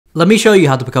Let me show you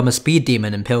how to become a speed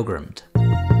demon in Pilgrammed.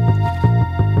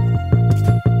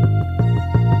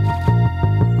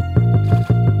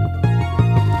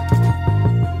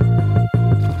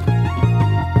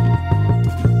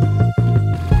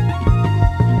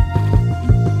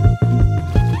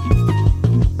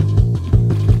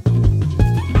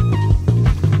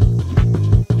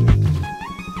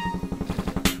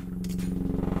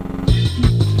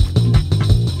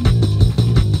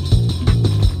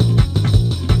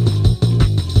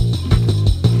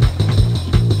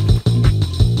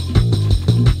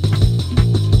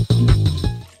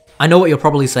 I know what you're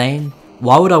probably saying,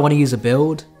 why would I want to use a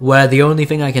build where the only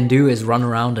thing I can do is run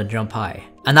around and jump high?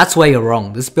 And that's where you're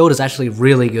wrong, this build is actually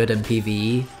really good in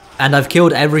PvE, and I've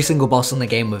killed every single boss in the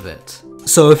game with it.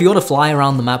 So if you want to fly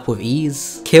around the map with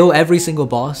ease, kill every single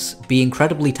boss, be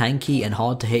incredibly tanky and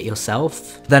hard to hit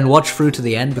yourself, then watch through to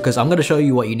the end because I'm going to show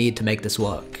you what you need to make this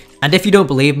work. And if you don't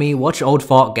believe me, watch Old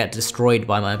Fart get destroyed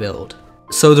by my build.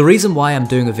 So the reason why I'm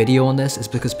doing a video on this is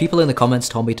because people in the comments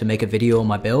told me to make a video on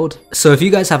my build. So if you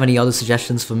guys have any other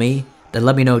suggestions for me, then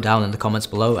let me know down in the comments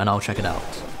below and I'll check it out.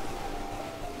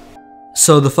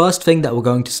 So the first thing that we're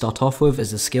going to start off with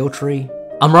is the skill tree.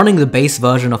 I'm running the base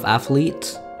version of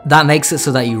Athlete. That makes it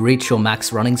so that you reach your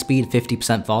max running speed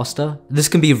 50% faster. This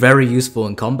can be very useful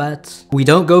in combat. We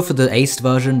don't go for the aced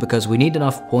version because we need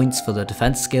enough points for the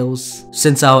defense skills,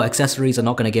 since our accessories are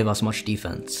not going to give us much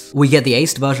defense. We get the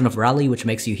aced version of Rally, which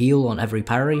makes you heal on every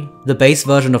parry, the base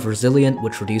version of Resilient,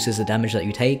 which reduces the damage that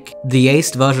you take, the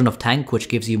aced version of Tank, which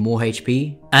gives you more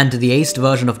HP, and the aced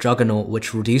version of Juggernaut,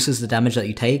 which reduces the damage that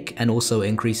you take and also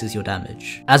increases your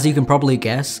damage. As you can probably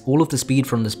guess, all of the speed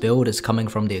from this build is coming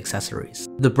from the accessories.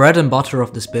 The bread and butter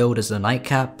of this build is the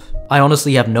Nightcap. I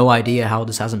honestly have no idea how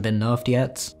this hasn't been nerfed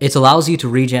yet. It allows you to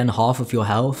regen half of your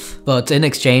health, but in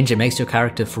exchange it makes your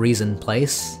character freeze in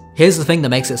place. Here's the thing that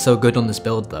makes it so good on this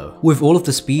build though. With all of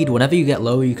the speed, whenever you get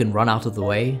low you can run out of the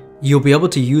way. You'll be able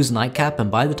to use Nightcap,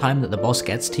 and by the time that the boss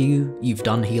gets to you, you've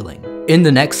done healing. In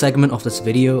the next segment of this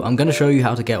video, I'm going to show you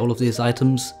how to get all of these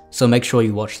items, so make sure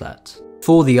you watch that.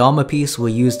 For the armor piece,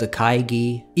 we'll use the Kai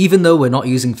Gi. Even though we're not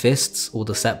using fists or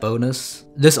the set bonus,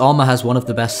 this armor has one of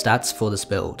the best stats for this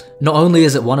build. Not only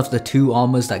is it one of the 2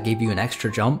 armors that give you an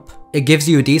extra jump, it gives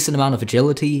you a decent amount of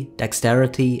agility,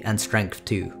 dexterity, and strength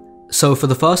too. So for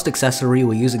the first accessory,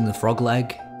 we're using the frog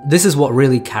leg. This is what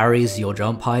really carries your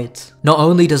jump height. Not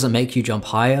only does it make you jump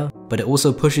higher, but it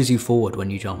also pushes you forward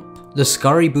when you jump. The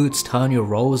scurry boots turn your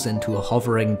rolls into a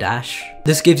hovering dash.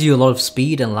 This gives you a lot of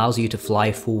speed and allows you to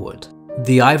fly forward.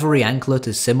 The ivory anklet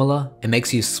is similar, it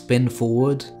makes you spin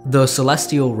forward. The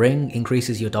celestial ring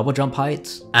increases your double jump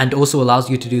height, and also allows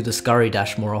you to do the scurry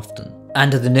dash more often.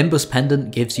 And the nimbus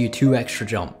pendant gives you 2 extra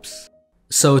jumps.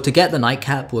 So to get the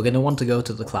nightcap, we're going to want to go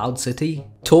to the Cloud City,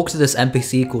 talk to this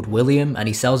NPC called William, and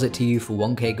he sells it to you for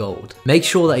 1k gold. Make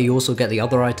sure that you also get the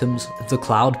other items, the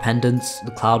cloud pendants,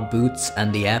 the cloud boots,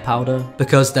 and the air powder,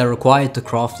 because they're required to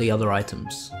craft the other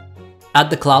items. At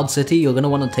the Cloud City, you're going to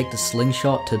want to take the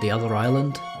slingshot to the other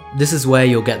island. This is where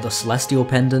you'll get the Celestial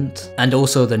Pendant, and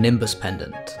also the Nimbus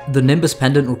Pendant. The Nimbus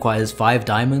Pendant requires 5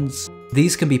 diamonds.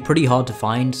 These can be pretty hard to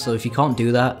find, so if you can't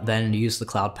do that, then use the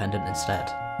Cloud Pendant instead.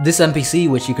 This NPC,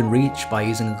 which you can reach by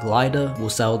using a glider, will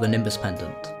sell the Nimbus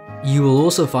Pendant. You will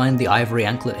also find the ivory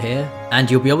anklet here,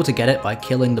 and you'll be able to get it by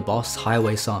killing the boss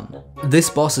Highway Sun. This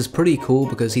boss is pretty cool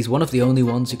because he's one of the only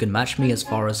ones who can match me as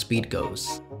far as speed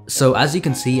goes. So as you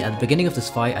can see, at the beginning of this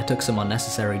fight I took some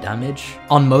unnecessary damage.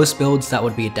 On most builds that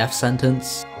would be a death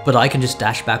sentence, but I can just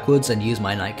dash backwards and use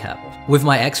my nightcap. With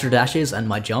my extra dashes and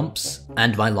my jumps,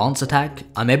 and my lance attack,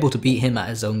 I'm able to beat him at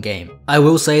his own game. I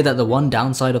will say that the one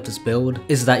downside of this build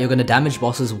is that you're going to damage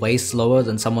bosses way slower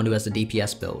than someone who has a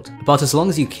DPS build. But as long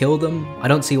as you kill them, I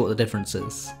don't see what the difference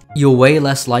is. You're way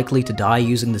less likely to die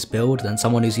using this build than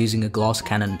someone who's using a glass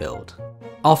cannon build.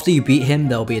 After you beat him,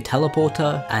 there will be a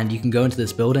teleporter, and you can go into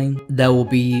this building. There will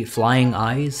be flying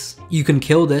eyes. You can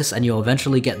kill this and you'll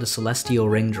eventually get the celestial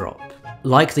ring drop.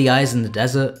 Like the eyes in the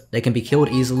desert, they can be killed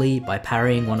easily by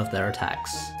parrying one of their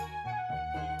attacks.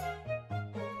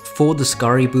 For the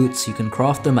scurry boots, you can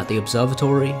craft them at the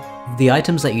observatory. The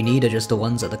items that you need are just the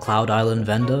ones at the Cloud Island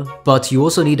vendor, but you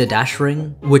also need a dash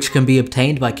ring, which can be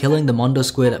obtained by killing the Mondo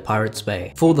Squid at Pirates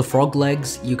Bay. For the frog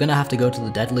legs, you're gonna have to go to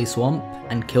the Deadly Swamp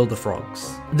and kill the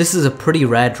frogs. This is a pretty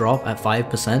rare drop at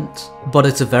 5%, but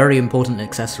it's a very important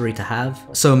accessory to have,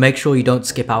 so make sure you don't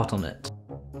skip out on it.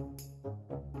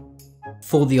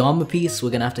 For the armor piece,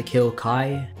 we're gonna have to kill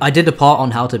Kai. I did a part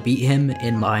on how to beat him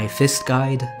in my fist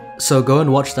guide, so go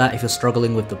and watch that if you're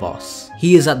struggling with the boss.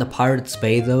 He is at the Pirates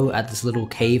Bay though, at this little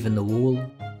cave in the wall.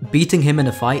 Beating him in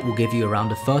a fight will give you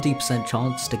around a 30%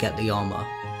 chance to get the armor.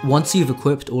 Once you've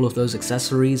equipped all of those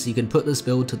accessories, you can put this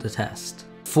build to the test.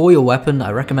 For your weapon,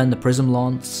 I recommend the Prism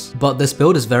Lance, but this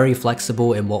build is very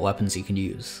flexible in what weapons you can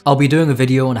use. I'll be doing a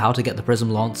video on how to get the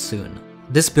Prism Lance soon.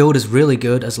 This build is really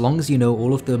good as long as you know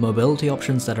all of the mobility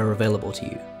options that are available to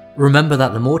you. Remember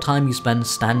that the more time you spend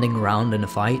standing around in a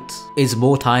fight is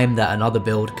more time that another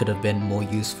build could have been more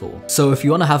useful. So if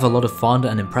you want to have a lot of fun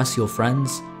and impress your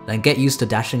friends, then get used to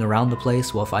dashing around the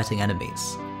place while fighting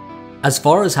enemies. As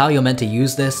far as how you're meant to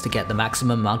use this to get the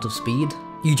maximum amount of speed,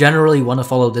 you generally want to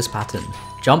follow this pattern.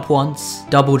 Jump once,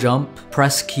 double jump,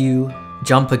 press Q,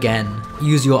 jump again,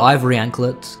 use your ivory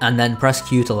anklet, and then press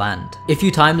Q to land. If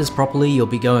you time this properly, you'll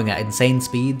be going at insane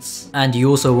speeds, and you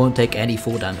also won't take any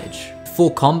fall damage. For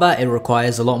combat, it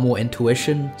requires a lot more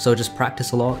intuition, so just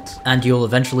practice a lot, and you'll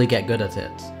eventually get good at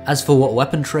it. As for what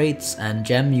weapon traits and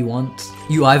gem you want,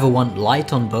 you either want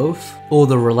light on both, or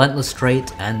the relentless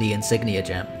trait and the insignia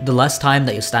gem. The less time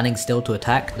that you're standing still to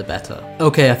attack, the better.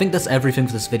 Okay, I think that's everything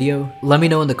for this video. Let me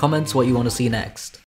know in the comments what you want to see next.